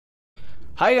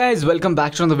Hi guys, welcome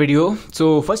back to the video. So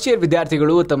first year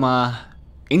ವಿದ್ಯಾರ್ಥಿಗಳು ತಮ್ಮ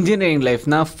engineering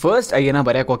ಲೈಫ್ನ first ಐನ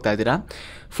ಬರೆಯೋಕೆ ಹೋಗ್ತಾ ಇದ್ದೀರಾ.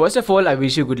 First of all I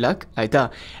wish you good luck, ಆಯಿತಾ.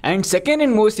 And second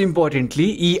and most importantly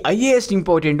ಈ IAS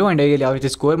important. And ಐಯಲ್ಲಿ ಯಾವ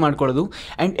ರೀತಿ score ಮಾಡ್ಕೊಳ್ಳೋದು,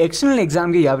 ಆ್ಯಂಡ್ ಎಕ್ಸ್ಟರ್ನಲ್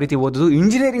ಎಕ್ಸಾಮ್ಗೆ ಯಾವ ರೀತಿ ಓದೋದು,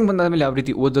 ಇಂಜಿನಿಯರಿಂಗ್ ಬಂದಾದಮೇಲೆ ಯಾವ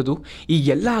ರೀತಿ ಓದೋದು, ಈ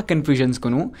ಎಲ್ಲ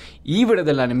ಕನ್ಫ್ಯೂಷನ್ಸ್ಗೂ ಈ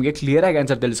ವಿಡಿಯೋದಲ್ಲ ನಿಮಗೆ ಕ್ಲಿಯರಾಗಿ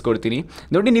ಆನ್ಸರ್ ತಿಳಿಸ್ಕೊಡ್ತೀನಿ.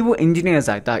 ನೋಡಿ, ನೀವು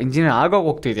ಇಂಜಿನಿಯರ್ಸ್ ಆಯಿತಾ, ಇಂಜಿನಿಯರ್ ಆಗೋಗಿ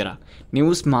ಹೋಗ್ತಿದ್ದೀರಾ,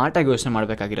 ನೀವು ಸ್ಮಾರ್ಟಾಗಿ ಯೋಚನೆ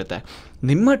ಮಾಡಬೇಕಾಗಿರುತ್ತೆ.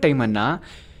 ನಿಮ್ಮ ಟೈಮನ್ನು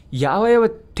ಯಾವ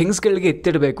ಥಿಂಗ್ಸ್ಗಳಿಗೆ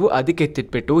ಎತ್ತಿಡಬೇಕು ಅದಕ್ಕೆ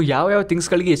ಎತ್ತಿಟ್ಬಿಟ್ಟು ಯಾವ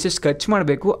ಥಿಂಗ್ಸ್ಗಳಿಗೆ ಎಷ್ಟೆಷ್ಟು ಖರ್ಚು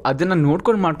ಮಾಡಬೇಕು ಅದನ್ನು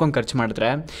ಮಾಡ್ಕೊಂಡು ಖರ್ಚು ಮಾಡಿದ್ರೆ,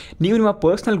 ನೀವು ನಿಮ್ಮ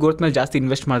ಪರ್ಸ್ನಲ್ ಗ್ರೋತ್ ಮೇಲೆ ಜಾಸ್ತಿ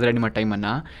ಇನ್ವೆಸ್ಟ್ ಮಾಡಿದ್ರೆ ನಿಮ್ಮ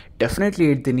ಟೈಮನ್ನು ಡೆಫಿನೆಟ್ಲಿ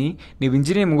ಹೇಳ್ತೀನಿ, ನೀವು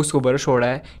ಇಂಜಿನಿಯರಿಂಗ್ ಮುಗಿಸ್ಕೊ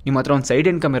ಬರೋಷೋಳೆ ನಿಮ್ಮ ಹತ್ರ ಒಂದು ಸೈಡ್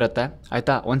ಇನ್ಕಮ್ ಇರುತ್ತೆ,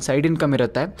 ಆಯಿತಾ. ಒಂದು ಸೈಡ್ ಇನ್ಕಮ್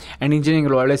ಇರುತ್ತೆ ಆ್ಯಂಡ್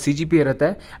ಇಂಜಿನಿಯರಿಂಗ್ ಒಳ್ಳೆ CGPA ಇರುತ್ತೆ.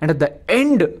 And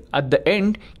at the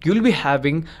end you will be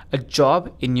having a job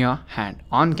in your hand.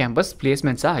 On campus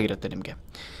placements ಆಗಿರುತ್ತೆ ನಿಮಗೆ,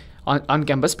 ಆನ್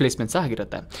ಕ್ಯಾಂಪಸ್ ಪ್ಲೇಸ್ಮೆಂಟ್ಸ್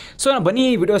ಆಗಿರುತ್ತೆ. ಸೊ ನಾನು ಬನ್ನಿ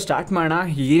ಈ ವಿಡಿಯೋ ಸ್ಟಾರ್ಟ್ ಮಾಡೋಣ.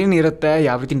 ಏನೇನಿರುತ್ತೆ,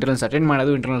 ಯಾವ ರೀತಿ ಇಂಟರ್ನಲ್ಸ್ ಅಟೆಂಡ್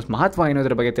ಮಾಡೋದು, ಇಂಟರ್ನಲ್ಸ್ ಮಹತ್ವ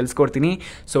ಏನೋದ್ರ ಬಗ್ಗೆ ತಿಳಿಸ್ಕೊಡ್ತೀನಿ.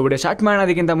 ಸೊ ವಿಡಿಯೋ ಸ್ಟಾರ್ಟ್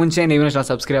ಮಾಡೋದಕ್ಕಿಂತ ಮುಂಚೆ ನೀವು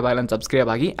ಸಬ್ಸ್ಕ್ರೈಬ್ ಆಗಲ್ಲ ಸಬ್ಸ್ಕ್ರೈಬ್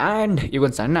ಆಗಿ. ಆ್ಯಂಡ್ ಈಗ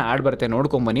ಒಂದು ಸಣ್ಣ ಆ್ಯಡ್ ಬರುತ್ತೆ,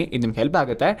 ನೋಡ್ಕೊಂಬನ್ನಿ, ಇದು ನಿಮ್ಗೆ ಹೆಲ್ಪ್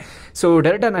ಆಗುತ್ತೆ. ಸೊ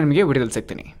ಡೈರೆಕ್ಟಾಗಿ ನಾನು ನಿಮಗೆ ವಿಡಿಯೋದಲ್ಲಿ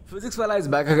ಸಿಗ್ತೀನಿ. Physics Vala is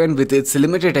back again with its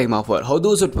limited time offer. ಹೌದು,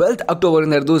 ಸೊ 12th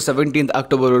ಅಕ್ಟೋಬರಿಂದ ಹಿಡಿದು 17th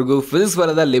ಅಕ್ಟೋಬರ್ವರೆಗೂ physics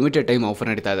ವಾಲಾದ limited time offer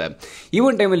ನಡೀತಾ ಇದೆ. ಈ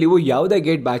ಒಂದು ಟೈಮಲ್ಲಿ ನೀವು ಯಾವುದೇ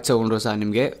ಗೇಟ್ ಬ್ಯಾಚ್ ತಗೊಂಡ್ರು ಸಹ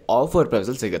ನಿಮಗೆ ಆಫರ್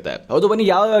ಪ್ರೈಸಲ್ಲಿ ಸಿಗುತ್ತೆ. ಹೌದು, ಬನ್ನಿ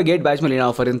ಯಾವ ಗೇಟ್ ಬ್ಯಾಚ್ ಮೇಲೆ ಏನು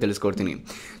ಆಫರ್ ಅಂತ ತಿಳಿಸ್ಕೊಡ್ತೀನಿ.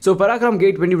 ಸೊ ಪರಾಕ್ರಮ್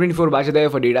ಗೇಟ್ 2024 batch ಇದೆ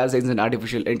for data science and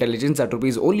artificial intelligence at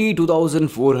rupees only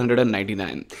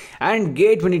 2,499. And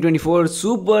gate 2024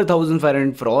 super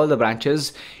 1,500 for all the branches.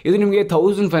 ಇದು ನಿಮಗೆ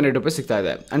 1,500 ರೂಪಾಯಿ ಸಿಗ್ತಾ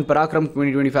ಇದೆ. And Parakram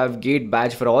 2025 gate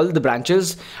batch for all the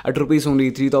branches at rupees only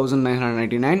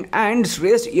 3,999. And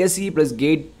ಶ್ರೇಷ್ಠ ESE plus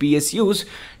gate PSUs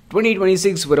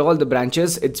 2026 for all the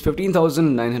branches, it's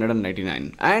 15,999.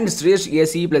 And Shreyas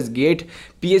ESE plus Gate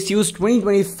PSUs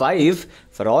 2025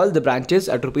 for all the branches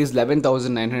at rupees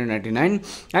 11,999.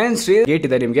 And Shreyas Gate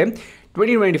ಇದೆ ನಿಮಗೆ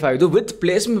 2025 with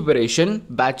placement preparation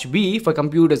batch B for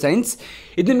computer science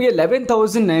ಇದು ನಿಮಗೆ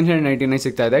 11,999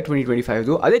 ಸಿಗ್ತಾ ಇದೆ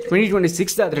 2025. ಅದೇ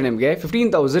 2026 ಆದರೆ ನಿಮಗೆ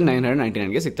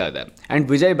 15,999ಗೆ ಸಿಗ್ತಾ ಇದೆ. ಆ್ಯಂಡ್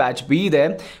ವಿಜಯ್ ಬ್ಯಾಚ್ B ಇದೆ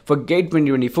for gate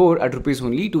 2024 at rupees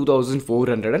only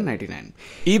 2,499.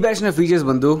 ಈ ಬ್ಯಾಚ್ನ ಫೀಚರ್ಸ್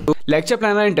ಬಂದು lecture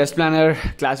planner and test planner,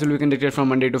 class will be conducted from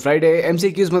Monday to Friday,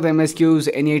 MCQs ಮತ್ತು MSQs,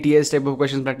 NATS type of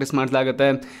questions practice ಮಾಡಲಾಗುತ್ತೆ,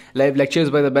 live lectures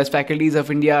by the best faculties of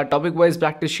India, topic wise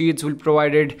practice sheets will be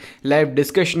provided, live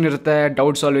discussion ಇರುತ್ತೆ,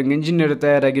 doubt solving engine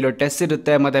ಇರುತ್ತೆ, regular test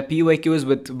ಇರುತ್ತೆ, ಮತ್ತು PYQs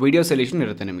with video solution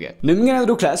ಇರುತ್ತೆ. ನಿಮಗೆ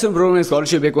ಏನಾದರೂ class room program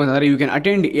scholarship ಬೇಕು ಅಂತಂದರೆ you can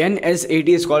attend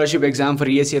NSAT scholarship exam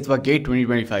for ESE ಅಥವಾ ಗೇಟ್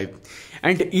 2025.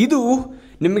 ಆ್ಯಂಡ್ ಇದು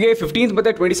ನಿಮಗೆ 15th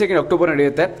ಮತ್ತು 22nd ಅಕ್ಟೋಬರ್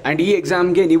ನಡೆಯುತ್ತೆ. ಆ್ಯಂಡ್ ಈ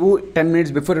ಎಕ್ಸಾಮ್ಗೆ ನೀವು 10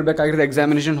 minutes ಬಿಫೋರ್ ಇರಬೇಕಾಗಿರುತ್ತೆ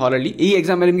ಎಕ್ಸಾಮಿನೇಷನ್ ಹಾಲಲ್ಲಿ. ಈ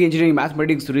ಎಕ್ಸಾಮಲ್ಲಿ ನಿಮಗೆ ಇಂಜಿನಿಯರಿಂಗ್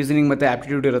ಮ್ಯಾಥಮೆಟಿಕ್ಸ್, ರೀಸನಿಂಗ್ ಮತ್ತು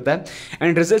ಆಪ್ಟಿಟ್ಯೂಡ್ ಇರುತ್ತೆ.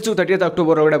 ಆ್ಯಂಡ್ ರಿಸಲ್ಟ್ಸು 30th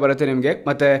ಅಕ್ಟೋಬರ್ ಒಳಗಡೆ ಬರುತ್ತೆ ನಿಮಗೆ.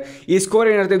 ಮತ್ತು ಈ ಸ್ಕೋರ್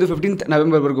ಏನಿರುತ್ತೆ ಇದು 15th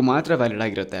ನವೆಂಬರ್ವರೆಗೂ ಮಾತ್ರ ವ್ಯಾಲಿಡ್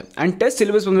ಆಗಿರುತ್ತೆ. ಆ್ಯಂಡ್ ಟೆಸ್ಟ್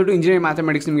ಸಿಲೆಬಸ್ ಬಂದ್ಬಿಟ್ಟು ಇಂಜಿನಿಯರಿಂಗ್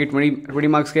ಮ್ಯಾಥಮೆಟಿಕ್ಸ್ ನಿಮಗೆ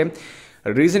 20 ಮಾರ್ಕ್ಸ್ಗೆ,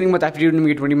 ರೀಸನಿಂಗ್ ಮತ್ತು ಆಪ್ಟಿಟ್ಯೂಡ್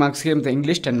ನಿಮಗೆ 20 ಮಾರ್ಕ್ಸ್ಗೆ, ಮತ್ತು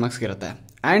ಇಂಗ್ಲೀಷ್ 10 ಮಾರ್ಕ್ಸ್ಗೆ ಇರುತ್ತೆ.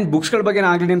 ಆ್ಯಂಡ್ ಬುಕ್ಸ್ಗಳ ಬಗ್ಗೆ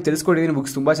ನಾನು ಆಗಲಿ ನಿಮ್ಗೆ ತಿಳಿಸ್ಕೊಟ್ಟಿದ್ದೀನಿ,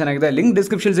 ಬುಕ್ಸ್ ತುಂಬ ಚೆನ್ನಾಗಿದೆ. ಲಿಂಕ್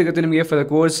ಡಿಸ್ಕ್ರಿಪ್ಷನ್ ಸಿಗುತ್ತೆ ನಿಮಗೆ for the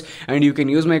course. And you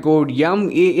can use my code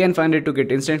MAN500 to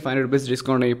get instant 500 rupees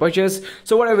discount on you purchase.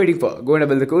 So what are waiting for, go and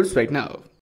bill the course right now.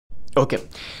 Okay,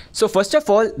 so first of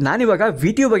all ನಾನಿವಾಗ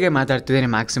VTU ಬಗ್ಗೆ ಮಾತಾಡ್ತಿದ್ದೇನೆ.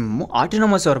 Maximum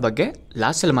autonomous ಅವ್ರ ಬಗ್ಗೆ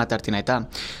ಲಾಸ್ಟಲ್ಲಿ ಮಾತಾಡ್ತೀನಿ, ಆಯಿತಾ.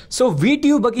 So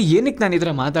VTU ಬಗ್ಗೆ ಏನಕ್ಕೆ ನಾನು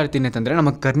ಇದರ ಮಾತಾಡ್ತೀನಿ ಅಂತಂದರೆ,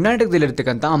 ನಮ್ಮ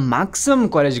ಕರ್ನಾಟಕದಲ್ಲಿರ್ತಕ್ಕಂಥ ಮ್ಯಾಕ್ಸಿಮಮ್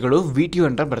ಕಾಲೇಜ್ಗಳು VTU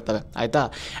ಅಂತ ಬರ್ತವೆ, ಆಯಿತಾ.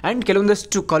 ಆ್ಯಂಡ್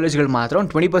ಕೆಲವೊಂದಷ್ಟು ಕಾಲೇಜ್ಗಳು ಮಾತ್ರ,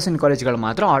 ಒಂದು 20% ಕಾಲೇಜ್ಗಳು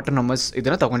ಮಾತ್ರ ಆಟೋನಮಸ್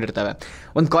ಇದನ್ನು ತೊಗೊಂಡಿರ್ತವೆ.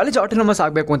 ಒಂದು ಕಾಲೇಜ್ ಆಟೋನಮಸ್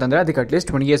ಆಗಬೇಕು ಅಂತಂದರೆ ಅದಕ್ಕೆ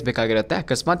ಅಟ್ಲೀಸ್ಟ್ 20 years ಬೇಕಾಗಿರುತ್ತೆ.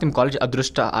 ಅಕಸ್ಮಾತ್ ನಿಮ್ಮ ಕಾಲೇಜ್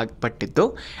ಅದೃಷ್ಟ ಆಗ್ಪಟ್ಟಿತ್ತು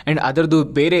ಆ್ಯಂಡ್ ಅದರದ್ದು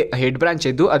ಬೇರೆ ಹೆಡ್ ಬ್ರಾಂಚ್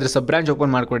ಇದ್ದು ಅದ್ರ ಸಬ್ ಬ್ರಾಂಚ್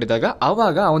ಓಪನ್ ಮಾಡ್ಕೊಂಡಿದ್ದಾಗ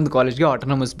ಆವಾಗ ಆ ಒಂದು ಕಾಲೇಜ್ಗೆ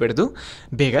ಆಟೋನಮಸ್ ಬಿಡೋದು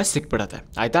ಬೇಗ ಸಿಕ್ಬಿಡುತ್ತೆ,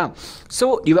 ಆಯಿತಾ. ಸೊ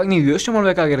ಇವಾಗ ನೀವು ಯೋಚನೆ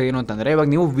ಮಾಡಬೇಕಾಗಿರೋದು ಏನು ಅಂತಂದರೆ, ಇವಾಗ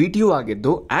ನೀವು VTU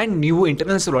ಆಗಿದ್ದು ಆ್ಯಂಡ್ ನೀವು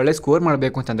ಇಂಟರ್ನಲ್ಸ್ ಒಳ್ಳೆ ಸ್ಕೋರ್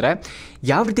ಮಾಡಬೇಕು ಅಂತಂದರೆ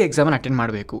ಯಾವ ರೀತಿ ಎಕ್ಸಾಮನ್ನು ಅಟೆಂಡ್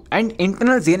ಮಾಡಬೇಕು, ಆ್ಯಂಡ್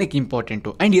ಇಂಟರ್ನಲ್ಸ್ ಏನಕ್ಕೆ ಇಂಪಾರ್ಟೆಂಟು,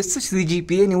 ಆ್ಯಂಡ್ ಎಷ್ಟು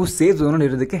CGPA ನೀವು ಸೇಫ್ ಝೋನಲ್ಲಿ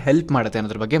ಇರೋದಕ್ಕೆ ಹೆಲ್ಪ್ ಮಾಡುತ್ತೆ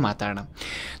ಅನ್ನೋದ್ರ ಬಗ್ಗೆ ಮಾತಾಡೋಣ.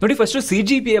 ನೋಡಿ, ಫಸ್ಟು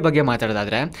CGPA ಬಗ್ಗೆ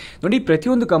ಮಾತಾಡೋದಾದರೆ, ನೋಡಿ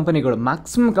ಪ್ರತಿಯೊಂದು ಕಂಪನಿಗಳು,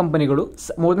 ಮ್ಯಾಕ್ಸಿಮಮ್ ಕಂಪನಿಗಳು,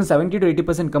 ಮೋರ್ ದನ್ 70 to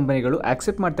 80% ಕಂಪನಿಗಳು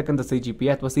ಆಕ್ಸೆಪ್ಟ್ ಮಾಡ್ತಕ್ಕಂಥ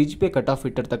CGPA ಅಥವಾ CGPA ಕಟ್ ಆಫ್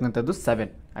ಇಟ್ಟಿರ್ತಕ್ಕಂಥದ್ದು 7,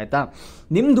 ಆಯಿತಾ.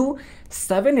 ನಿಮ್ಮದು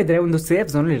 7 ಇದ್ದರೆ ಒಂದು ಸೇಫ್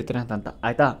ಝೋನಲ್ಲಿ ಇರ್ತೀರ ಅಂತ,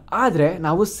 ಆಯಿತಾ. ಆದರೆ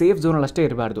ನಾವು ಸೇಫ್ ಝೋನಲ್ಲಿ ಅಷ್ಟೇ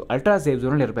ಇರಬಾರ್ದು, ಅಲ್ಟ್ರಾ ಸೇಫ್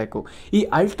ಝೋನಲ್ಲಿ ಇರಬೇಕು. ಈ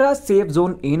ಅಲ್ಟ್ರಾ ಸೇಫ್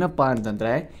ಝೋನ್ ಏನಪ್ಪ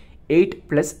ಅಂತಂದರೆ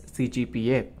 8+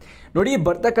 CGPA. ನೋಡಿ,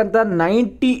 ಬರ್ತಕ್ಕಂಥ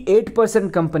 98%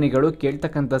 ಕಂಪನಿಗಳು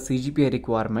ಕೇಳ್ತಕ್ಕಂಥ CGPA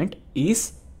ರಿಕ್ವೈರ್ಮೆಂಟ್ ಈಸ್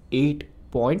 8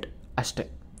 ಪಾಯಿಂಟ್ ಅಷ್ಟೇ,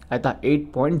 ಆಯಿತಾ.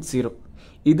 8.0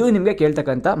 ಇದು ನಿಮಗೆ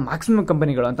ಕೇಳ್ತಕ್ಕಂಥ ಮ್ಯಾಕ್ಸಿಮಮ್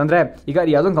ಕಂಪನಿಗಳು. ಅಂತಂದರೆ ಈಗ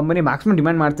ಯಾವುದೋ ಕಂಪನಿ ಮ್ಯಾಕ್ಸಿಮಮ್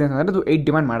ಡಿಮ್ಯಾಂಡ್ ಮಾಡ್ತೀನಿ ಅಂತಂದರೆ ಅದು 8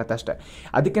 ಡಿಮ್ಯಾಂಡ್ ಮಾಡುತ್ತೆ ಅಷ್ಟೇ,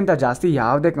 ಅದಕ್ಕಿಂತ ಜಾಸ್ತಿ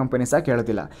ಯಾವುದೇ ಕಂಪನಿ ಸಹ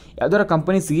ಕೇಳೋದಿಲ್ಲ. ಯಾವುದಾರ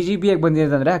ಕಂಪನಿ CGPA ಬಂದಿದೆ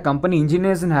ಅಂತಂದರೆ ಆ ಕಂಪನಿ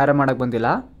ಇಂಜಿನಿಯರ್ಸ್ನ ಹೈರ್ ಮಾಡೋಕ್ಕೆ ಬಂದಿಲ್ಲ,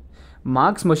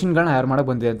 ಮಾರ್ಕ್ಸ್ ಮಷಿನ್ಗಳನ್ನ ಹೈರ್ ಮಾಡೋಕ್ಕೆ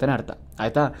ಬಂದಿದೆ ಅಂತಲೇ ಅರ್ಥ,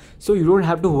 ಆಯಿತಾ. So you don't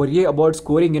have to worry about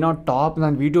scoring, ಏನೋ ಟಾಪ್,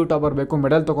 ನಾನು VTU ಟಾಪ್ ಬರಬೇಕು,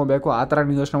 ಮೆಡಲ್ ತೊಗೊಬೇಕು, ಆ ಥರ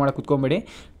ನೀವು ಯೋಚನೆ ಮಾಡೋಕ್ಕೆ ಕುತ್ಕೊಂಬೇಡಿ.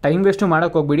 ಟೈಮ್ ವೇಸ್ಟು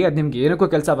ಮಾಡೋಕ್ಕೆ ಹೋಗ್ಬೇಡಿ, ಅದು ನಿಮ್ಗೆ ಏನಕ್ಕೂ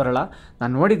ಕೆಲಸ ಬರೋಲ್ಲ.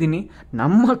 ನಾನು ನೋಡಿದ್ದೀನಿ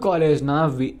ನಮ್ಮ ಕಾಲೇಜ್ನ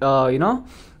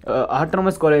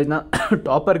ಆಟೋನಮಸ್ ಕಾಲೇಜ್ನ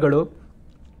ಟಾಪರ್ಗಳು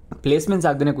ಪ್ಲೇಸ್ಮೆಂಟ್ಸ್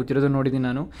ಆಗದೇ ಕೂತಿರೋದು ನೋಡಿದ್ದೀನಿ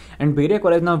ನಾನು. ಆ್ಯಂಡ್ ಬೇರೆ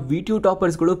ಕಾಲೇಜ್ನ VTU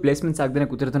ಟಾಪರ್ಸ್ಗಳು ಪ್ಲೇಸ್ಮೆಂಟ್ಸ್ ಆಗದೇ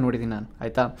ಕೂತಿರೋದು ನೋಡಿದ್ದೀನಿ ನಾನು,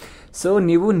 ಆಯಿತಾ. ಸೊ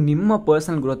ನೀವು ನಿಮ್ಮ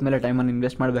ಪರ್ಸನಲ್ ಗ್ರೋತ್ ಮೇಲೆ ಟೈಮನ್ನು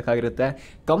ಇನ್ವೆಸ್ಟ್ ಮಾಡಬೇಕಾಗಿರುತ್ತೆ.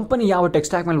 ಕಂಪನಿ ಯಾವ ಟೆಕ್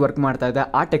ಸ್ಟ್ಯಾಕ್ ಮೇಲೆ ವರ್ಕ್ ಮಾಡ್ತಾ ಇದೆ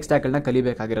ಆ ಟೆಕ್ ಸ್ಟ್ಯಾಕ್ಗಳನ್ನ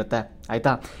ಕಲಿಬೇಕಾಗಿರುತ್ತೆ,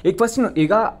 ಆಯಿತಾ.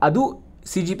 ಈಗ ಅದು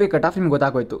Cgpa ಕಟ್ ಆಫ್ ನಿಮ್ಗೆ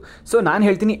ಗೊತ್ತಾಗೋಯ್ತು. ಸೊ ನಾನು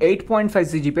ಹೇಳ್ತೀನಿ 8.5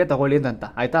 Cgpa ತೊಗೊಳ್ಳಿ ಅಂತ,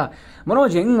 ಆಯಿತಾ.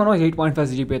 ಮನೋಜ್ 8.5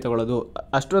 Cgpa ತೊಗೊಳ್ಳೋದು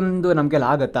ಅಷ್ಟೊಂದು ನಮಗೆ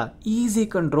ಆಗುತ್ತಾ? ಈಸಿ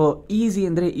ಕಂಡ್ರೋ, ಈಸಿ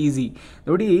ಅಂದರೆ ಈಸಿ.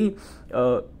 ನೋಡಿ,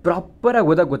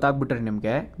 ಪ್ರಾಪರಾಗಿ ಗೊತ್ತಾಗ್ಬಿಟ್ರೆ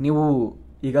ನಿಮಗೆ, ನೀವು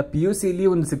ಈಗ PUCಲಿ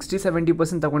ಒಂದು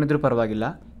 60-70% ತೊಗೊಂಡಿದ್ರು ಪರವಾಗಿಲ್ಲ,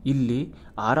 ಇಲ್ಲಿ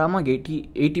ಆರಾಮಾಗಿ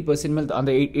 80% ಮೇಲೆ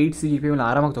ಅಂದರೆ 8 Cgpa ಮೇಲೆ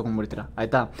ಆರಾಮಾಗಿ ತೊಗೊಂಡ್ಬಿಡ್ತೀರಾ,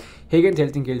 ಆಯಿತಾ. ಹೇಗೆ ಅಂತ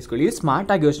ಹೇಳ್ತೀನಿ ಕೇಳಿಸ್ಕೊಳ್ಳಿ.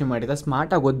 ಸ್ಮಾರ್ಟಾಗಿ ಯೋಚನೆ ಮಾಡಿದ್ರೆ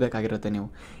ಸ್ಮಾರ್ಟಾಗಿ ಓದಬೇಕಾಗಿರುತ್ತೆ. ನೀವು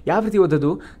ಯಾವ ರೀತಿ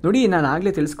ಓದೋದು ನೋಡಿ, ನಾನು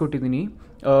ಆಗಲೇ ತಿಳಿಸ್ಕೊಟ್ಟಿದ್ದೀನಿ.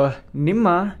 ನಿಮ್ಮ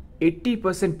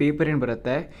 80% ಪೇಪರ್ ಏನು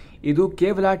ಬರುತ್ತೆ, ಇದು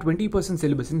ಕೇವಲ 20%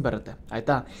 ಸಿಲೆಬಸ್ಸಿಂದ ಬರುತ್ತೆ,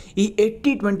 ಆಯಿತಾ. ಈ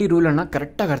 80-20 ರೂಲನ್ನು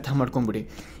ಕರೆಕ್ಟಾಗಿ ಅರ್ಥ ಮಾಡ್ಕೊಂಬಿಡಿ.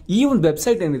 ಈ ಒಂದು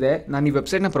ವೆಬ್ಸೈಟ್ ಏನಿದೆ, ನಾನು ಈ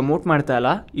ವೆಬ್ಸೈಟ್ನ ಪ್ರಮೋಟ್ ಮಾಡ್ತಾ ಇಲ್ಲ,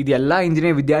 ಇದೆಲ್ಲ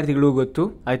ಇಂಜಿನಿಯರಿಂಗ್ ವಿದ್ಯಾರ್ಥಿಗಳಿಗೂ ಗೊತ್ತು,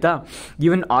 ಆಯಿತಾ.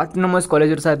 ಈವನ್ ಆಟೋನಮಸ್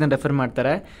ಕಾಲೇಜರು ಸಹ ಇದನ್ನು ರೆಫರ್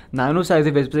ಮಾಡ್ತಾರೆ. ನಾನು ಸಹ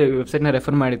ಇದು ವೆಬ್ಸೈಟ್ನ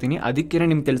ರೆಫರ್ ಮಾಡಿದ್ದೀನಿ, ಅದಕ್ಕೇ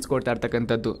ನಿಮ್ಗೆ ತಿಳಿಸ್ಕೊಡ್ತಾ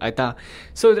ಇರ್ತಕ್ಕಂಥದ್ದು, ಆಯಿತಾ.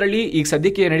 ಸೊ ಇದರಲ್ಲಿ ಈಗ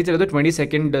ಸದ್ಯಕ್ಕೆ ನಡೀತಿರೋದು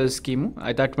 22nd ಸ್ಕೀಮು,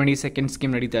 ಆಯಿತಾ. 22nd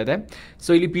ಸ್ಕೀಮ್ ನಡೀತಾ ಇದೆ.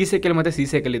 ಸೊ ಇಲ್ಲಿ PCL ಮತ್ತು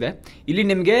CCL ಇದೆ. ಇಲ್ಲಿ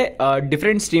ನಿಮಗೆ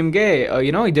ಡಿಫ್ರೆಂಟ್ ಸ್ಟ್ರೀಮ್ಗೆ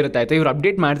ಇದಿರುತ್ತೆ, ಆಯಿತಾ. ಇವರು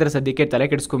ಅಪ್ಡೇಟ್ ಮಾಡ್ತಾರೆ ಸದ್ಯಕ್ಕೆ, ತಲೆ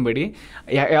ಕೆಡಿಸ್ಕೊಂಬೇಡಿ.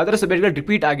 ಯಾವ್ದಾರ ಸಬ್ಜೆಕ್ಟ್ಗಳು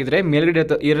ರಿಪೀಟ್ ಆಗಿದ್ರೆ ಮೇಲ್ಗಡೆ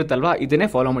ಇರುತ್ತಲ್ವಾ, ಇದನ್ನೇ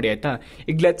ಫಾಲೋ ಮಾಡಿ, ಆಯಿತಾ.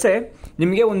 ಈಗ ಲೆಟ್ಸೆ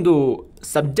ನಿಮಗೆ ಒಂದು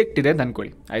ಸಬ್ಜೆಕ್ಟ್ ಇದೆ ಅಂತ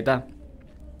ಅಂದ್ಕೊಳ್ಳಿ, ಆಯಿತಾ.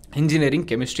 ಇಂಜಿನಿಯರಿಂಗ್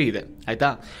ಕೆಮಿಸ್ಟ್ರಿ ಇದೆ, ಆಯಿತಾ.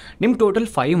 ನಿಮ್ಮ ಟೋಟಲ್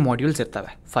 5 ಮಾಡ್ಯೂಲ್ಸ್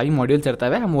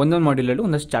ಇರ್ತವೆ. ಒಂದೊಂದು ಮಾಡ್ಯೂಲಲ್ಲೂ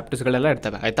ಒಂದಷ್ಟು ಚಾಪ್ಟರ್ಸ್ಗಳೆಲ್ಲ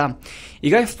ಇರ್ತವೆ, ಆಯಿತಾ.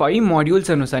 ಈಗ 5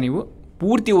 ಮಾಡ್ಯೂಲ್ಸನ್ನು ಸಹ ನೀವು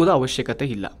ಪೂರ್ತಿ ಓದೋ ಅವಶ್ಯಕತೆ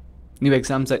ಇಲ್ಲ. ನೀವು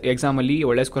ಎಕ್ಸಾಮಲ್ಲಿ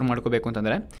ಒಳ್ಳೆ ಸ್ಕೋರ್ ಮಾಡ್ಕೋಬೇಕು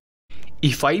ಅಂತಂದರೆ ಈ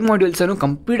 5 ಮಾಡ್ಯೂಲ್ಸನ್ನು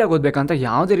ಕಂಪ್ಲೀಟಾಗಿ ಓದಬೇಕಂತ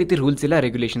ಯಾವುದೇ ರೀತಿ ರೂಲ್ಸ್ ಇಲ್ಲ,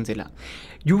 ರೆಗ್ಯುಲೇಷನ್ಸ್ ಇಲ್ಲ.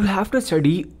 You have to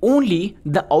study only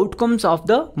the outcomes of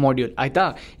the module, ಆಯಿತಾ.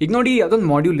 ಈಗ ನೋಡಿ, ಅದೊಂದು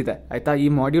ಮಾಡ್ಯೂಲ್ ಇದೆ, ಆಯಿತಾ. ಈ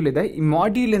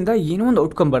ಮಾಡ್ಯೂಲಿಂದ ಏನೋ ಒಂದು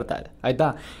ಔಟ್ಕಮ್ ಬರ್ತಾ ಇದೆ, ಆಯಿತಾ.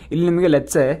 ಇಲ್ಲಿ ನಿಮಗೆ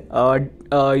ಲೆಟ್ಸೆ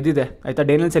ಇದಿದೆ, ಆಯಿತಾ.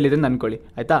 ಡೇನಲ್ ಸೆಲ್ ಇದೆ ಅಂತ ಅಂದ್ಕೊಳ್ಳಿ,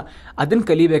 ಆಯಿತಾ. ಅದನ್ನು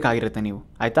ಕಲಿಬೇಕಾಗಿರುತ್ತೆ ನೀವು,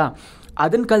 ಆಯಿತಾ.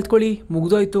 ಅದನ್ನು ಕಲ್ತ್ಕೊಳ್ಳಿ,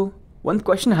 ಮುಗಿದೋಯ್ತು. ಒಂದು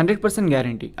ಕ್ವಶನ್ 100%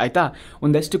 ಗ್ಯಾರಂಟಿ, ಆಯಿತಾ.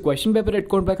 ಒಂದಷ್ಟು ಕ್ವಶನ್ ಪೇಪರ್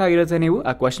ಇಟ್ಕೊಳ್ಬೇಕಾಗಿರುತ್ತೆ. ನೀವು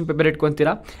ಆ ಕ್ವಶನ್ ಪೇಪರ್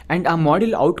ಇಟ್ಕೊತೀರಾ, ಆ್ಯಂಡ್ ಆ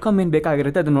ಮಾಡ್ಯೂಲ್ ಔಟ್ಕಮ್ ಏನು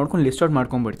ಬೇಕಾಗಿರುತ್ತೆ ಅದನ್ನು ನೋಡ್ಕೊಂಡು ಲಿಸ್ಟ್ ಔಟ್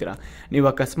ಮಾಡ್ಕೊಂಡ್ಬಿಡ್ತೀರಾ. ನೀವು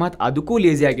ಅಕಸ್ಮಾತ್ ಅದಕ್ಕೂ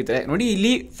ಲೇಸಿ ಆಗಿದ್ದರೆ ನೋಡಿ,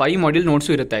 ಇಲ್ಲಿ 5 ಮಾಡ್ಯೂಲ್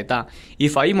ನೋಟ್ಸು ಇರುತ್ತೆ, ಆಯಿತಾ. ಈ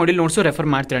 5 ಮಾಡ್ಯೂಲ್ ನೋಟ್ಸು ರೆಫರ್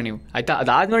ಮಾಡ್ತೀರಾ ನೀವು, ಆಯಿತಾ.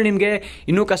 ಅದಾದಮೇಲೆ ನಿಮಗೆ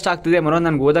ಇನ್ನೂ ಕಷ್ಟ ಆಗ್ತಿದೆ,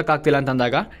 ನನಗೆ ಓದೋಕ್ಕಾಗ್ತಿಲ್ಲ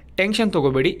ಅಂತಂದಾಗ ಟೆನ್ಷನ್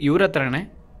ತೊಗೋಬೇಡಿ. ಇವ್ರ ಹತ್ರನೇ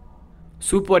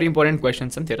ಸೂಪರ್ ಇಂಪಾರ್ಟೆಂಟ್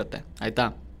ಕ್ವೆಶನ್ಸ್ ಅಂತ ಇರುತ್ತೆ, ಆಯಿತಾ.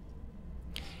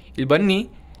 ಇಲ್ಲಿ ಬನ್ನಿ,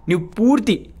 ನೀವು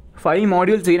ಪೂರ್ತಿ 5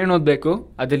 ಮಾಡ್ಯೂಲ್ಸ್ ಏನೇನು ಓದಬೇಕು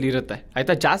ಅದಲ್ಲಿ ಇರುತ್ತೆ,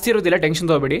 ಆಯಿತಾ. ಜಾಸ್ತಿ ಇರೋದಿಲ್ಲ, ಟೆನ್ಷನ್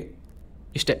ತೊಗೋಬೇಡಿ.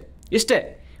 ಇಷ್ಟೇ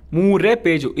 3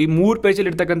 ಪೇಜು. ಈ 3 ಪೇಜಲ್ಲಿ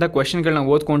ಇರ್ತಕ್ಕಂಥ ಕ್ವೆಶನ್ಗಳನ್ನ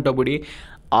ಓದ್ಕೊಂಡೋಗ್ಬಿಡಿ.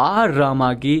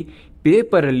 ಆರಾಮಾಗಿ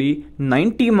ಪೇಪರಲ್ಲಿ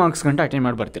 90 ಮಾರ್ಕ್ಸ್ ಗಂಟ ಅಟೆಂಡ್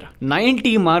ಮಾಡಿ ಬರ್ತೀರಾ.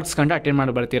 90 ಮಾರ್ಕ್ಸ್ ಗಂಟ ಅಟೆಂಡ್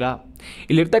ಮಾಡಿ ಬರ್ತೀರಾ.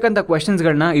 ಇಲ್ಲಿರ್ತಕ್ಕಂಥ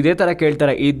ಕ್ವೆಶನ್ಸ್ಗಳನ್ನ ಇದೇ ಥರ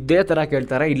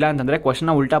ಕೇಳ್ತಾರೆ. ಇಲ್ಲ ಅಂತಂದರೆ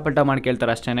ಕ್ವಶನ್ನ ಉಲ್ಟಾ ಪಲ್ಟಾ ಮಾಡಿ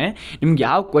ಕೇಳ್ತಾರೆ ಅಷ್ಟೇ. ನಿಮ್ಗೆ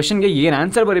ಯಾವ ಕ್ವಶನ್ಗೆ ಏನು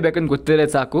ಆನ್ಸರ್ ಬರೀಬೇಕಂತ ಗೊತ್ತಿದ್ರೆ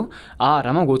ಸಾಕು,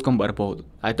 ಆರಾಮಾಗಿ ಓದ್ಕೊಂಡು ಬರ್ಬೋದು,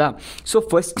 ಆಯಿತಾ. ಸೊ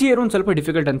ಫಸ್ಟ್ ಇಯರ್ ಒಂದು ಸ್ವಲ್ಪ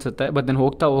ಡಿಫಿಕಲ್ಟ್ ಅನಿಸುತ್ತೆ, ಬಟ್ ನಾನು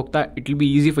ಹೋಗ್ತಾ it will be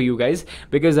easy for you guys.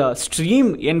 Because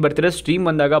stream ಏನು ಬರ್ತೀರಾ, ಸ್ಟ್ರೀಮ್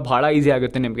ಬಂದಾಗ ಭಾಳ ಈಸಿ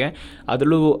ಆಗುತ್ತೆ ನಿಮಗೆ.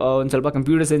 ಅದರಲ್ಲೂ ಒಂದು ಸ್ವಲ್ಪ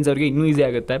ಕಂಪ್ಯೂಟರ್ ಸೈನ್ಸ್ ಅವ್ರಿಗೆ ಇನ್ನೂ ಈಸಿ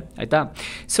ಆಗುತ್ತೆ, ಆಯಿತಾ.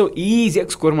 ಸೊ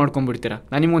ಈಸಿಯಾಗಿ ಸ್ಕೋರ್ ಮಾಡ್ಕೊಂಡ್ಬಿಡ್ತೀರಾ.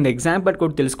 ನಾನು ನಿಮ್ಗೆ ಒಂದು ಎಕ್ಸಾಂಪಲ್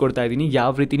ಕೊಟ್ಟು ತಿಳಿಸ್ಕೊಡ್ತಾ ಇದ್ದೀನಿ,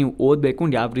 ಯಾವ ರೀತಿ ನೀವು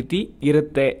ಓದಬೇಕು, ಯಾವ ರೀತಿ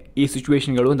ಇರುತ್ತೆ ಈ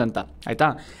ಸಿಚುವೇಶನ್ಗಳು ಅಂತ, ಆಯಿತಾ.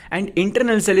 ಆ್ಯಂಡ್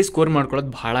ಇಂಟರ್ನಲ್ಸಲ್ಲಿ ಸ್ಕೋರ್ ಮಾಡ್ಕೊಳ್ಳೋದು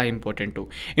ಭಾಳ ಇಂಪಾರ್ಟೆಂಟು.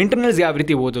 ಇಂಟರ್ನಲ್ಸ್ ಯಾವ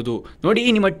ರೀತಿ ಓದೋದು ನೋಡಿ,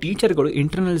 ನಿಮ್ಮ ಟೀಚರ್ಗಳು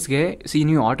ಇಂಟರ್ನಲ್ಸ್ಗೆ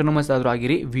ನೀವು ಆಟೋನಮಸ್ ಆದರೂ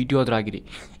ಆಗಿರಿ, VTU ಆದರೂ ಆಗಿರಿ,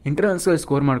 ಇಂಟರ್ನಲ್ಸ್ಗೆ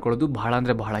ಸ್ಕೋರ್ ಮಾಡ್ಕೊಳ್ಳೋದು ಭಾಳ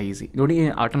ಅಂದರೆ ಭಾಳ ಈಸಿ. ನೋಡಿ,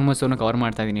 ಆಟೋನಮಸ್ಸನ್ನು ಕವರ್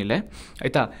ಮಾಡ್ತಾ ಇದ್ದೀನಿ ಇಲ್ಲೇ,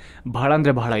 ಆಯಿತಾ. ಭಾಳ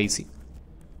ಅಂದರೆ ಭಾಳ ಈಸಿ.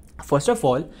 ಫಸ್ಟ್ ಆಫ್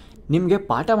ಆಲ್ ನಿಮಗೆ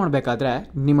ಪಾಠ ಮಾಡಬೇಕಾದ್ರೆ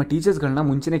ನಿಮ್ಮ ಟೀಚರ್ಸ್ಗಳನ್ನ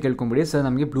ಮುಂಚೆನೇ ಕೇಳ್ಕೊಂಬಿಡಿ, ಸರ್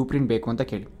ನಮಗೆ ಬ್ಲೂ ಪ್ರಿಂಟ್ ಬೇಕು ಅಂತ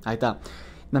ಕೇಳಿ, ಆಯಿತಾ.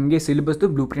 ನಮಗೆ ಸಿಲೆಬಸ್ದು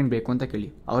ಬ್ಲೂ ಪ್ರಿಂಟ್ ಬೇಕು ಅಂತ ಕೇಳಿ.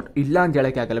 ಅವ್ರು ಇಲ್ಲ ಅಂತ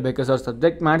ಹೇಳೋಕ್ಕೆ ಆಗಲ್ಲ, ಬಿಕಾಸ್ ಅವ್ರು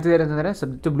ಸಬ್ಜೆಕ್ಟ್ ಮಾಡ್ತಿದ್ದಾರೆ ಅಂತಂದರೆ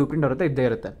ಸಬ್ಜೆಕ್ಟ್ ಬ್ಲೂ ಪ್ರಿಂಟ್ ಅವ್ರ ಹತ್ರ ಇದ್ದೇ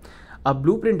ಇರುತ್ತೆ. ಆ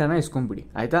ಬ್ಲೂ ಪ್ರಿಂಟನ್ನು ಇಸ್ಕೊಂಬಿಡಿ,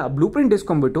 ಆಯಿತಾ. ಆ ಬ್ಲೂ ಪ್ರಿಂಟ್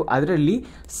ಇಸ್ಕೊಂಬಿಟ್ಟು ಅದರಲ್ಲಿ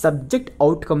ಸಬ್ಜೆಕ್ಟ್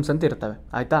ಔಟ್ಕಮ್ಸ್ ಅಂತ ಇರ್ತವೆ,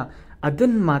 ಆಯಿತಾ.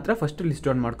 ಅದನ್ನು ಮಾತ್ರ ಫಸ್ಟ್ ಲಿಸ್ಟ್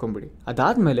ಡೌನ್ ಮಾಡ್ಕೊಂಬಿಡಿ.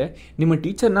 ಅದಾದಮೇಲೆ ನಿಮ್ಮ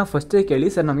ಟೀಚರ್ನ ಫಸ್ಟೇ ಕೇಳಿ,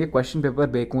 ಸರ್ ನಮಗೆ ಕ್ವೆಶನ್ ಪೇಪರ್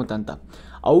ಬೇಕು ಅಂತ.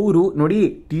 ಅವರು ನೋಡಿ,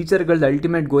 ಟೀಚರ್ಗಳದ್ದು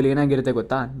ಅಲ್ಟಿಮೇಟ್ ಗೋಲ್ ಏನಾಗಿರುತ್ತೆ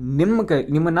ಗೊತ್ತಾ,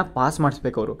 ನಿಮ್ಮನ್ನು ಪಾಸ್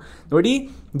ಮಾಡಿಸ್ಬೇಕು ಅವರು. ನೋಡಿ,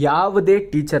 ಯಾವುದೇ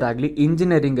ಟೀಚರ್ ಆಗಲಿ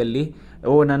ಇಂಜಿನಿಯರಿಂಗಲ್ಲಿ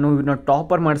ನಾನು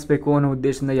ಟಾಪರ್ ಮಾಡಿಸ್ಬೇಕು ಅನ್ನೋ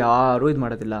ಉದ್ದೇಶದಿಂದ ಯಾರೂ ಇದು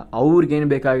ಮಾಡೋದಿಲ್ಲ. ಅವ್ರಿಗೇನು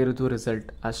ಬೇಕಾಗಿರೋದು ರಿಸಲ್ಟ್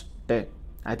ಅಷ್ಟೇ,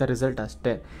 ಆಯಿತಾ. ರಿಸಲ್ಟ್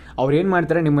ಅಷ್ಟೇ. ಅವ್ರು ಏನು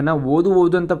ಮಾಡ್ತಾರೆ, ನಿಮ್ಮನ್ನು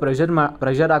ಓದು ಅಂತ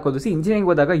ಪ್ರೆಷರ್ ಹಾಕೋದು. ಇಂಜಿನಿಯರಿಂಗ್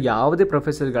ಹೋದಾಗ ಯಾವುದೇ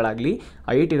ಪ್ರೊಫೆಸರ್ಗಳಾಗಲಿ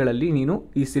IITಗಳಲ್ಲಿ ನೀನು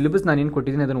ಈ ಸಿಲೆಬಸ್ ನಾನು ಏನು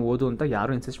ಕೊಟ್ಟಿದ್ದೀನಿ ಅದನ್ನು ಓದು ಅಂತ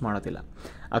ಯಾರೂ ಇನ್ಸಿಸ್ಟ್ ಮಾಡೋದಿಲ್ಲ.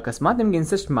 ಅಕಸ್ಮಾತ್ ನಿಮ್ಗೆ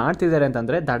ಇನ್ಸಿಸ್ಟ್ ಮಾಡ್ತಿದ್ದಾರೆ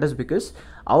ಅಂತಂದರೆ ದ್ಯಾಟ್ ಇಸ್ ಬಿಕಾಸ್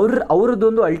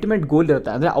ಅವ್ರದ್ದೊಂದು ಅಲ್ಟಿಮೇಟ್ ಗೋಲ್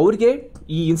ಇರುತ್ತೆ. ಅಂದರೆ ಅವ್ರಿಗೆ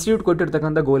ಈ ಇನ್ಸ್ಟಿಟ್ಯೂಟ್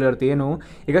ಕೊಟ್ಟಿರ್ತಕ್ಕಂಥ ಗೋಲ್ ಇರುತ್ತೆ. ಏನು,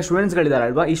 ಈಗ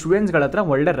ಸ್ಟೂಡೆಂಟ್ಸ್ಗಳಿದಾರಲ್ವಾ, ಈ ಸ್ಟೂಡೆಂಟ್ಸ್ಗಳ ಹತ್ರ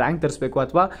ಒಳ್ಳೆ ರ್ಯಾಂಕ್ ತರಿಸ್ಬೇಕು,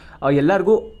 ಅಥವಾ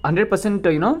ಎಲ್ಲರಿಗೂ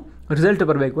 100% ರಿಸಲ್ಟ್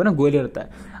ಬರಬೇಕು ಅನ್ನೋ ಗೋಲ್ ಇರುತ್ತೆ.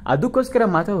 ಅದಕ್ಕೋಸ್ಕರ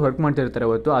ಮಾತ್ರ ವರ್ಕ್ ಮಾಡ್ತಿರ್ತಾರೆ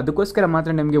ಹೊರತು, ಅದಕ್ಕೋಸ್ಕರ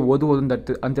ಮಾತ್ರ ನಿಮಗೆ ಓದು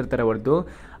ಅಂತಿರ್ತಾರೆ ಹೊರತು,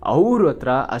 ಅವ್ರ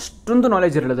ಹತ್ರ ಅಷ್ಟೊಂದು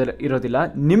ನಾಲೆಜ್ ಇರೋದಿಲ್ಲ.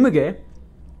 ನಿಮಗೆ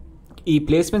ಈ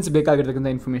ಪ್ಲೇಸ್ಮೆಂಟ್ಸ್ ಬೇಕಾಗಿರ್ತಕ್ಕಂಥ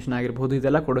ಇನ್ಫಾರ್ಮೇಷನ್ ಆಗಿರ್ಬೋದು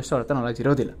ಇದೆಲ್ಲ ಕೊಡೋಷ್ಟು ಅವ್ರ ಹತ್ರ ನಾಲೆಜ್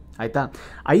ಇರೋದಿಲ್ಲ, ಆಯಿತಾ.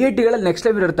 IITಗಳಲ್ಲಿ ನೆಕ್ಸ್ಟ್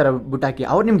ಲೆವೆಲ್ ಇರ್ತಾರೆ ಬಿಟ್ಟಾಕಿ,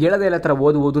 ಅವ್ರು ನಿಮ್ಗೆ ಹೇಳೋದೇ ಇಲ್ಲ ಥರ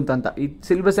ಓದು ಅಂತ ಈ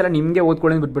ಸಿಲೆಬಸ್ ಎಲ್ಲ ನಿಮಗೆ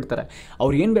ಓದ್ಕೊಳ್ಳೋದು ಬಿಟ್ಬಿಡ್ತಾರೆ.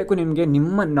 ಅವ್ರು ಏನು ಬೇಕು ನಿಮಗೆ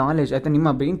ನಿಮ್ಮ ನಾಲೆಜ್ ಆಯಿತಾ,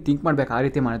 ನಿಮ್ಮ ಬ್ರೈನ್ ಥಿಂಕ್ ಮಾಡಬೇಕು, ಆ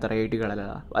ರೀತಿ ಮಾಡ್ತಾರೆ IITಗಳೆಲ್ಲ.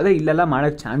 ಅದೇ ಇಲ್ಲೆಲ್ಲ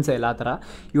ಮಾಡೋಕ್ಕೆ ಚಾನ್ಸೇ ಇಲ್ಲ. ಆ ಥರ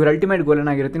ಇವ್ರ ಅಲ್ಟಿಮೇಟ್ ಗೋಲ್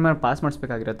ಏನಾಗಿರುತ್ತೆ, ನಿಮ್ಮ ಪಾಸ್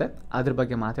ಮಾಡಿಸ್ಬೇಕಾಗಿರುತ್ತೆ, ಅದ್ರ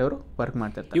ಬಗ್ಗೆ ಮಾತ್ರ ಅವರು ವರ್ಕ್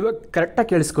ಮಾಡ್ತಿರ್ತಾರೆ. ಇವಾಗ ಕರೆಕ್ಟಾಗಿ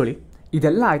ಕೇಳಿಸ್ಕೊಳ್ಳಿ,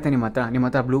 ಇದೆಲ್ಲ ಆಯಿತಾ ನಿಮ್ಮ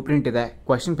ಹತ್ರ ಬ್ಲೂ ಪ್ರಿಂಟ್ ಇದೆ,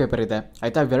 ಕ್ವಶನ್ ಪೇಪರ್ ಇದೆ,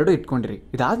 ಆಯಿತಾ, ಇವೆರಡು ಇಟ್ಕೊಂಡಿರಿ.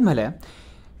 ಇದಾದಮೇಲೆ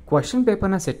ಕ್ವಶನ್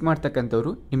ಪೇಪರ್ನ ಸೆಟ್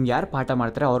ಮಾಡ್ತಕ್ಕಂಥವ್ರು ನಿಮ್ಗೆ ಯಾರು ಪಾಠ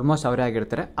ಮಾಡ್ತಾರೆ ಆಲ್ಮೋಸ್ಟ್ ಅವರೇ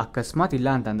ಆಗಿರ್ತಾರೆ. ಅಕಸ್ಮಾತ್ ಇಲ್ಲ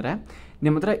ಅಂತಂದರೆ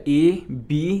ನಿಮ್ಮ ಹತ್ರ A,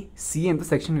 B, C ಅಂತ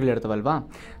ಸೆಕ್ಷನ್ಗಳಿರ್ತಾವಲ್ವಾ.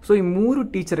 ಸೊ ಈ 3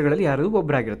 ಟೀಚರ್ಗಳಲ್ಲಿ ಯಾರು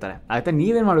ಒಬ್ಬರಾಗಿರ್ತಾರೆ, ಆಯಿತಾ.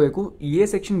 ನೀವೇನು ಮಾಡಬೇಕು, A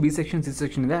section, B section, C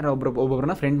section ಇದೆ,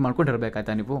 ಒಬ್ಬೊಬ್ಬರನ್ನ ಫ್ರೆಂಡ್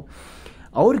ಮಾಡ್ಕೊಂಡಿರ್ಬೇಕಾಯ್ತಾ. ನೀವು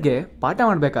ಅವ್ರಿಗೆ ಪಾಠ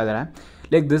ಮಾಡಬೇಕಾದ್ರೆ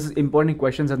ಲೈಕ್ ದಿಸ್ ಇಂಪಾರ್ಟೆಂಟ್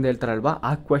ಕ್ವೆಶನ್ಸ್ ಅಂತ ಹೇಳ್ತಾರಲ್ವಾ, ಆ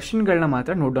ಕ್ವೆಶನ್ಗಳನ್ನ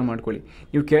ಮಾತ್ರ ನೋಟ್ ಡೌನ್ ಮಾಡ್ಕೊಳ್ಳಿ.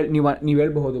 ನೀವು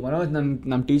ಹೇಳ್ಬಹುದು, ಮನೋಜ್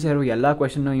ನಮ್ಮ ಟೀಚರು ಎಲ್ಲ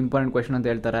ಕ್ವೆಶನ್ನು ಇಂಪಾರ್ಟೆಂಟ್ ಕ್ವೆಶನ್ ಅಂತ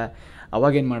ಹೇಳ್ತಾರೆ,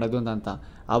 ಅವಾಗೇನು ಮಾಡೋದು ಅಂತ.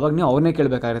 ಅವಾಗ ನೀವು ಅವ್ರನ್ನೇ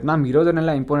ಕೇಳಬೇಕಾಗಿರುತ್ತೆ. ಮ್ಯಾಮ್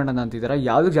ಇರೋದನ್ನೆಲ್ಲ ಇಂಪಾರ್ಟೆಂಟ್ ಅಂತ ಅಂತಿದ್ದಾರೆ,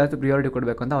 ಯಾವುದಕ್ಕೆ ಜಾಸ್ತಿ ಪ್ರಿಯಾರಿಟಿ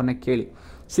ಕೊಡಬೇಕು ಅಂತ ಅವ್ರನ್ನೇ ಕೇಳಿ.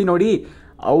 ನೋಡಿ,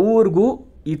 ಅವ್ರಿಗೂ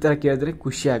ಈ ಥರ ಕೇಳಿದ್ರೆ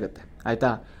ಖುಷಿ ಆಗುತ್ತೆ,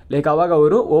 ಆಯಿತಾ. ಲೈಕ್ ಅವಾಗ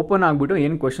ಅವರು ಓಪನ್ ಆಗಿಬಿಟ್ಟು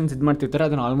ಏನು ಕ್ವಶನ್ಸ್ ಇದು ಮಾಡ್ತಿರ್ತಾರೆ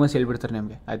ಅದನ್ನು ಆಲ್ಮೋಸ್ಟ್ ಹೇಳ್ಬಿಡ್ತಾರೆ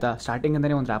ನಿಮಗೆ, ಆಯಿತಾ.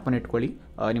 ಸ್ಟಾರ್ಟಿಂಗಿಂದನೇ ಒಂದು ರ್ಯಾಪನ್ನು ಇಟ್ಕೊಳ್ಳಿ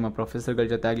ನಿಮ್ಮ ಪ್ರೊಫೆಸರ್ಗಳ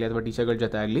ಜೊತೆ ಆಗಲಿ ಅಥವಾ ಟೀಚರ್ಗಳ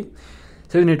ಜೊತೆ ಆಗಲಿ.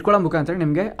 ಸೊ ಇದನ್ನ ಇಟ್ಕೊಳ್ಳೋ ಮುಖಾಂತರ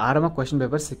ನಿಮಗೆ ಆರಾಮಾಗಿ ಕ್ವಶನ್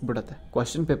ಪೇಪರ್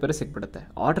ಸಿಕ್ಬಿಡುತ್ತೆ.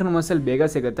 ಆಟೋನಮಸಲ್ಲಿ ಬೇಗ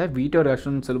ಸಿಗುತ್ತೆ, VT ಅವ್ರಿಗೆ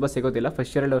ಅಷ್ಟೊಂದು ಸುಲಭ ಸಿಗೋದಿಲ್ಲ,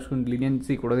 ಫಸ್ಟ್ ಇಯರಲ್ಲಿ ಅಷ್ಟೊಂದು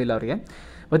ಲೀನಿಯನ್ಸಿ ಕೊಡೋದಿಲ್ಲ ಅವರಿಗೆ.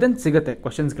 ಬಟ್ ದೆನ್ ಸಿಗುತ್ತೆ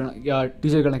ಕ್ವಶನ್ಸ್ಗಳನ್ನ,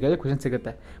 ಟೀಚರ್ಗಳನ್ನ ಕೇಳಿದ್ರೆ ಕ್ವಶನ್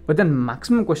ಸಿಗುತ್ತೆ. ಬಟ್ ದೆನ್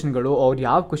ಮ್ಯಾಕ್ಸಿಮಮ್ ಕ್ವಶನ್ಗಳು ಅವ್ರು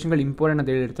ಯಾವ ಕ್ವಶನ್ಗಳು ಇಂಪಾರ್ಟೆಂಟ್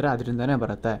ಅಂತ ಹೇಳಿರ್ತಾರೆ ಅದರಿಂದನೇ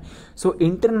ಬರುತ್ತೆ. ಸೊ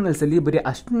ಇಂಟರ್ನಲ್ಸಲ್ಲಿ ಬರೀ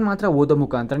ಅಷ್ಟನ್ನು ಮಾತ್ರ ಓದೋ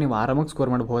ಮುಖಾಂತರ ನೀವು ಆರಾಮಾಗಿ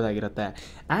ಸ್ಕೋರ್ ಮಾಡಬಹುದಾಗಿರುತ್ತೆ.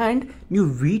 ಆ್ಯಂಡ್ ನೀವು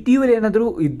VT ಯಲ್ಲಿ ಏನಾದರೂ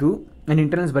ಇದ್ದು ನಾನು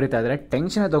ಇಂಟರ್ನಲ್ಸ್ ಬರೀತಾ ಇದ್ದರೆ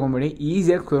ಟೆನ್ಷನ್ ತೊಗೊಂಬೇಡಿ,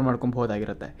 ಈಸಿಯಾಗಿ ಸ್ಕೋರ್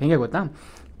ಮಾಡ್ಕೊಬೋದಾಗಿರುತ್ತೆ. ಹೇಗೆ ಗೊತ್ತಾ,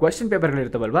 ಕ್ವಶನ್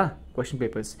ಪೇಪರ್ಗಳಿರ್ತಾವಲ್ವಾ, ಕ್ವಶನ್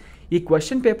ಪೇಪರ್ಸ್, ಈ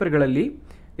ಕ್ವಶನ್ ಪೇಪರ್ಗಳಲ್ಲಿ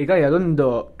ಈಗ ಯಾವುದೊಂದು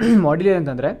ಮಾಡ್ಯೂಲ್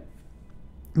ಅಂತಂದರೆ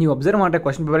ನೀವು ಅಬ್ಸರ್ವ್ ಮಾಡಿದ್ರೆ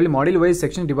ಕ್ವಶನ್ ಪೇಪರಲ್ಲಿ ಮಾಡ್ಯೂಲ್ ವೈಸ್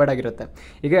ಸೆಕ್ಷನ್ ಡಿವೈಡ್ ಆಗಿರುತ್ತೆ.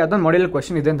 ಈಗ ಯಾವುದೊಂದು ಮಾಡ್ಯೂಲಲ್ಲಿ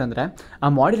ಕ್ವಶನ್ ಇದೆ ಅಂತಂದರೆ ಆ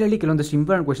ಮಾಡ್ಯೂಲಲ್ಲಿ ಕೆಲವೊಂದಷ್ಟು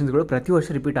ಇಂಪಾರ್ಟೆಂಟ್ ಕ್ವಶನ್ಸ್ಗಳು ಪ್ರತಿ ವರ್ಷ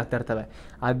ರಿಪೀಟ್ ಆಗ್ತಾ ಇರ್ತವೆ.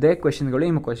 ಅದೇ ಕ್ವಶನ್ಗಳು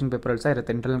ನಿಮ್ಮ ಕ್ವಶನ್ ಪೇಪರಲ್ಲಿ ಸಹ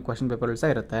ಇರುತ್ತೆ, ಇಂಟರ್ನಲ್ ಕ್ವಶನ್ ಪೇಪರಲ್ಲಿ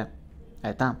ಸಹ ಇರುತ್ತೆ,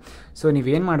 ಆಯಿತಾ. ಸೊ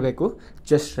ನೀವೇನು ಮಾಡಬೇಕು,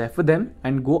 just refer them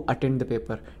and go attend the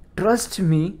paper. Trust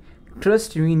me,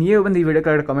 ನೀವೇ ಬಂದು ಈ ವಿಡಿಯೋ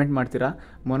ಕಾರ್ಡ್ ಕಮೆಂಟ್ ಮಾಡ್ತೀರಾ,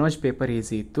 ಮನೋಜ್ ಪೇಪರ್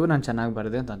ಈಸಿ ಇತ್ತು, ನಾನು ಚೆನ್ನಾಗಿ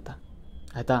ಬರೆದೆ ಅಂತ,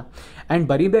 ಆಯಿತಾ. ಆ್ಯಂಡ್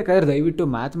ಬರೀಬೇಕಾದ್ರೆ ದಯವಿಟ್ಟು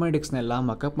ಮ್ಯಾಥಮೆಟಿಕ್ಸ್ನೆಲ್ಲ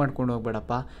ಮಕಪ್ ಮಾಡ್ಕೊಂಡು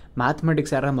ಹೋಗ್ಬೇಡಪ್ಪ.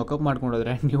 ಮ್ಯಾಥಮೆಟಿಕ್ಸ್ ಯಾರು ಮಕಪ್ ಮಾಡ್ಕೊಂಡು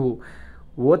ಹೋದರೆ ನೀವು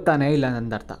ಓದ್ತಾನೇ ಇಲ್ಲ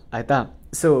ನಂದು ಅರ್ಥ, ಆಯಿತಾ.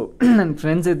 ಸೊ ನನ್ನ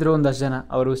ಫ್ರೆಂಡ್ಸ್ ಇದ್ದರು ಒಂದಷ್ಟು ಜನ,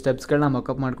 ಅವರು ಸ್ಟೆಪ್ಸ್ಗಳನ್ನ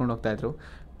ಮಕಪ್ ಮಾಡ್ಕೊಂಡು ಹೋಗ್ತಾಯಿದ್ರು.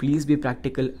 Please be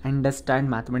practical, understand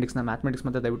mathematics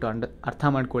ಮಾತ್ರ ದಯವಿಟ್ಟು ಅರ್ಥ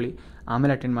ಮಾಡ್ಕೊಳ್ಳಿ,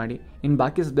 ಆಮೇಲೆ ಅಟೆಂಡ್ ಮಾಡಿ. ಇನ್ನು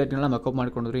ಬಾಕಿ ಸಬ್ಜೆಕ್ಟ್ನೆಲ್ಲ ಮಕಪ್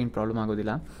ಮಾಡ್ಕೊಂಡ್ರು ಏನು ಪ್ರಾಬ್ಲಮ್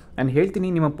ಆಗೋದಿಲ್ಲ. ನಾನು ಹೇಳ್ತೀನಿ,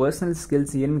 ನಿಮ್ಮ ಪರ್ಸನಲ್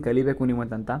ಸ್ಕಿಲ್ಸ್ ಏನು ಕಲಿಬೇಕು ನೀವು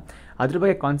ಅಂತ ಅದ್ರ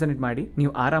ಬಗ್ಗೆ ಕಾನ್ಸಂಟ್ರೇಟ್ ಮಾಡಿ,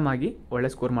 ನೀವು ಆರಾಮಾಗಿ ಒಳ್ಳೆ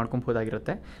ಸ್ಕೋರ್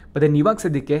ಮಾಡ್ಕೊಬೋದಾಗಿರುತ್ತೆ. ಮತ್ತು ಇವಾಗ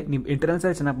ಸದ್ಯಕ್ಕೆ ನೀವು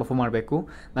ಇಂಟರ್ನಲ್ಸಲ್ಲಿ ಚೆನ್ನಾಗಿ ಪರ್ಫಾರ್ಮ್ ಮಾಡಬೇಕು.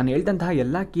 ನಾನು ಹೇಳ್ದಂತಹ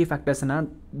ಎಲ್ಲ ಕೀ ಫ್ಯಾಕ್ಟರ್ಸನ್ನು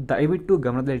ದಯವಿಟ್ಟು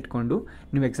ಗಮನದಲ್ಲಿ ಇಟ್ಕೊಂಡು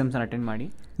ನೀವು ಎಕ್ಸಾಮ್ಸನ್ನು ಅಟೆಂಡ್ ಮಾಡಿ.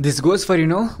 This goes for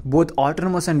both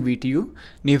autonomous and VTU.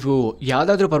 ನೀವು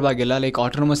ಯಾವುದಾದ್ರೂ ಪರವಾಗಿಲ್ಲ, ಲೈಕ್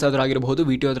ಆಟೋನಮಸ್ ಆದರೂ ಆಗಿರಬಹುದು,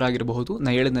 VTU ಆದರೂ ಆಗಿರಬಹುದು.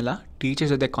 ನಾನು ಹೇಳಿದ್ನಲ್ಲ,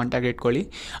 ಟೀಚರ್ಸ್ ಜೊತೆ ಕಾಂಟ್ಯಾಕ್ಟ್ ಇಟ್ಕೊಳ್ಳಿ,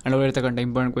 ಆ್ಯಂಡ್ ಅವ್ರು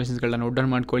ಇಂಪಾರ್ಟೆಂಟ್ ಕ್ವೆಶನ್ಸ್ಗಳನ್ನ ನೋಟ್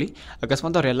ಡೌನ್ ಮಾಡ್ಕೊಳ್ಳಿ.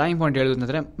 ಅಕಸ್ಮಾತ್ ಅವ್ರು ಎಲ್ಲ ಇಂಪಾರ್ಟೆಂಟ್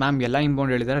ಹೇಳಿದ್ರೆ ಮ್ಯಾಮ್ ಎಲ್ಲ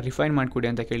ಇಂಪಾರ್ಟೆಂಟ್ ಹೇಳಿದ್ದಾರೆ, ರಿಫೈನ್ ಮಾಡಿಕೊಡಿ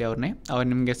ಅಂತ ಕೇಳಿ ಅವ್ರು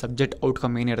ನಿಮಗೆ ಸಬ್ಜೆಕ್ಟ್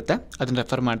ಔಟ್ಕಮ್ ಏನಿರುತ್ತೆ ಅದನ್ನು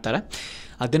ರೆಫರ್ ಮಾಡ್ತಾರೆ,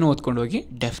 ಅದನ್ನು ಓದ್ಕೊಂಡು ಹೋಗಿ.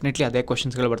 ಡೆಫಿನೆಟ್ಲಿ ಅದೇ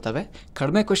ಕ್ವಶನ್ಸ್ಗಳು ಬರ್ತವೆ.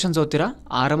 ಕಡಿಮೆ ಕ್ವಶನ್ಸ್ ಓದ್ತೀರಾ,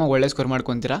 ಆರಾಮಾಗಿ ಒಳ್ಳೆ ಸ್ಕೋರ್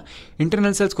ಮಾಡ್ಕೊತೀರಾ.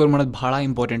 ಇಂಟರ್ನಲ್ಸಲ್ಲಿ ಸ್ಕೋರ್ ಮಾಡೋದು ಭಾಳ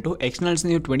ಇಂಪಾರ್ಟೆಂಟು. ಎಕ್ಸ್ಟರ್ನಲ್ಸ್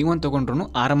ನೀವು 21 ತೊಗೊಂಡ್ರು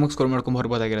ಆರಾಮಾಗಿ ಸ್ಕೋರ್ ಮಾಡ್ಕೊಂಡು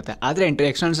ಬರ್ಬೋದಾಗಿರುತ್ತೆ. ಆದರೆ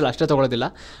ಎಕ್ಸ್ಟರ್ನಲ್ಸಲ್ಲಿ ಅಷ್ಟೇ ತೊಗೊಳ್ಳೋದಿಲ್ಲ,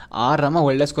 ಆರಾಮಾಗಿ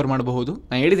ಒಳ್ಳೆ ಸ್ಕೋರ್ ಮಾಡಬಹುದು.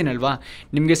 ನಾನು ಹೇಳಿದ್ದೀನಲ್ವಾ,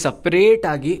 ನಿಮಗೆ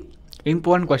ಸಪ್ರೇಟಾಗಿ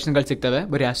ಇಂಪಾರ್ಟೆಂಟ್ ಕ್ವಶನ್ಗಳು ಸಿಗ್ತವೆ.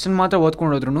 ಬರೀ ಅಷ್ಟನ್ನು ಮಾತ್ರ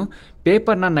ಓದ್ಕೊಂಡು ಹೋದ್ರೂ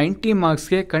ಪೇಪರ್ನ 90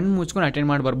 ಮಾರ್ಕ್ಸ್ಗೆ ಕಣ್ಣು ಮುಚ್ಕೊಂಡು ಅಟೆಂಡ್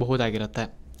ಮಾಡಿ ಬರಬಹುದಾಗಿರುತ್ತೆ,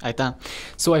 ಆಯಿತಾ.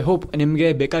 ಸೊ ಐ ಹೋಪ್ ನಿಮಗೆ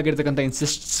ಬೇಕಾಗಿರ್ತಕ್ಕಂಥ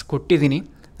ಇನ್ಸಿಸ್ಟ್ಸ್ ಕೊಟ್ಟಿದ್ದೀನಿ.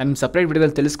 ನಾನು ಸಪ್ರೇಟ್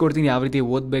ವಿಡಿಯೋದಲ್ಲಿ ತಿಳಿಸ್ಕೊಡ್ತೀನಿ ಯಾವ ರೀತಿ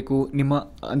ಓದಬೇಕು,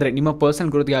 ನಿಮ್ಮ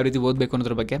ಪರ್ಸನಲ್ ಗ್ರೋತ್ಗೆ ಯಾವ ರೀತಿ ಓದಬೇಕು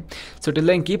ಅನ್ನೋದ್ರ ಬಗ್ಗೆ. So till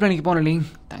then keep on learning.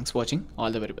 Thanks watching.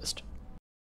 All the very best.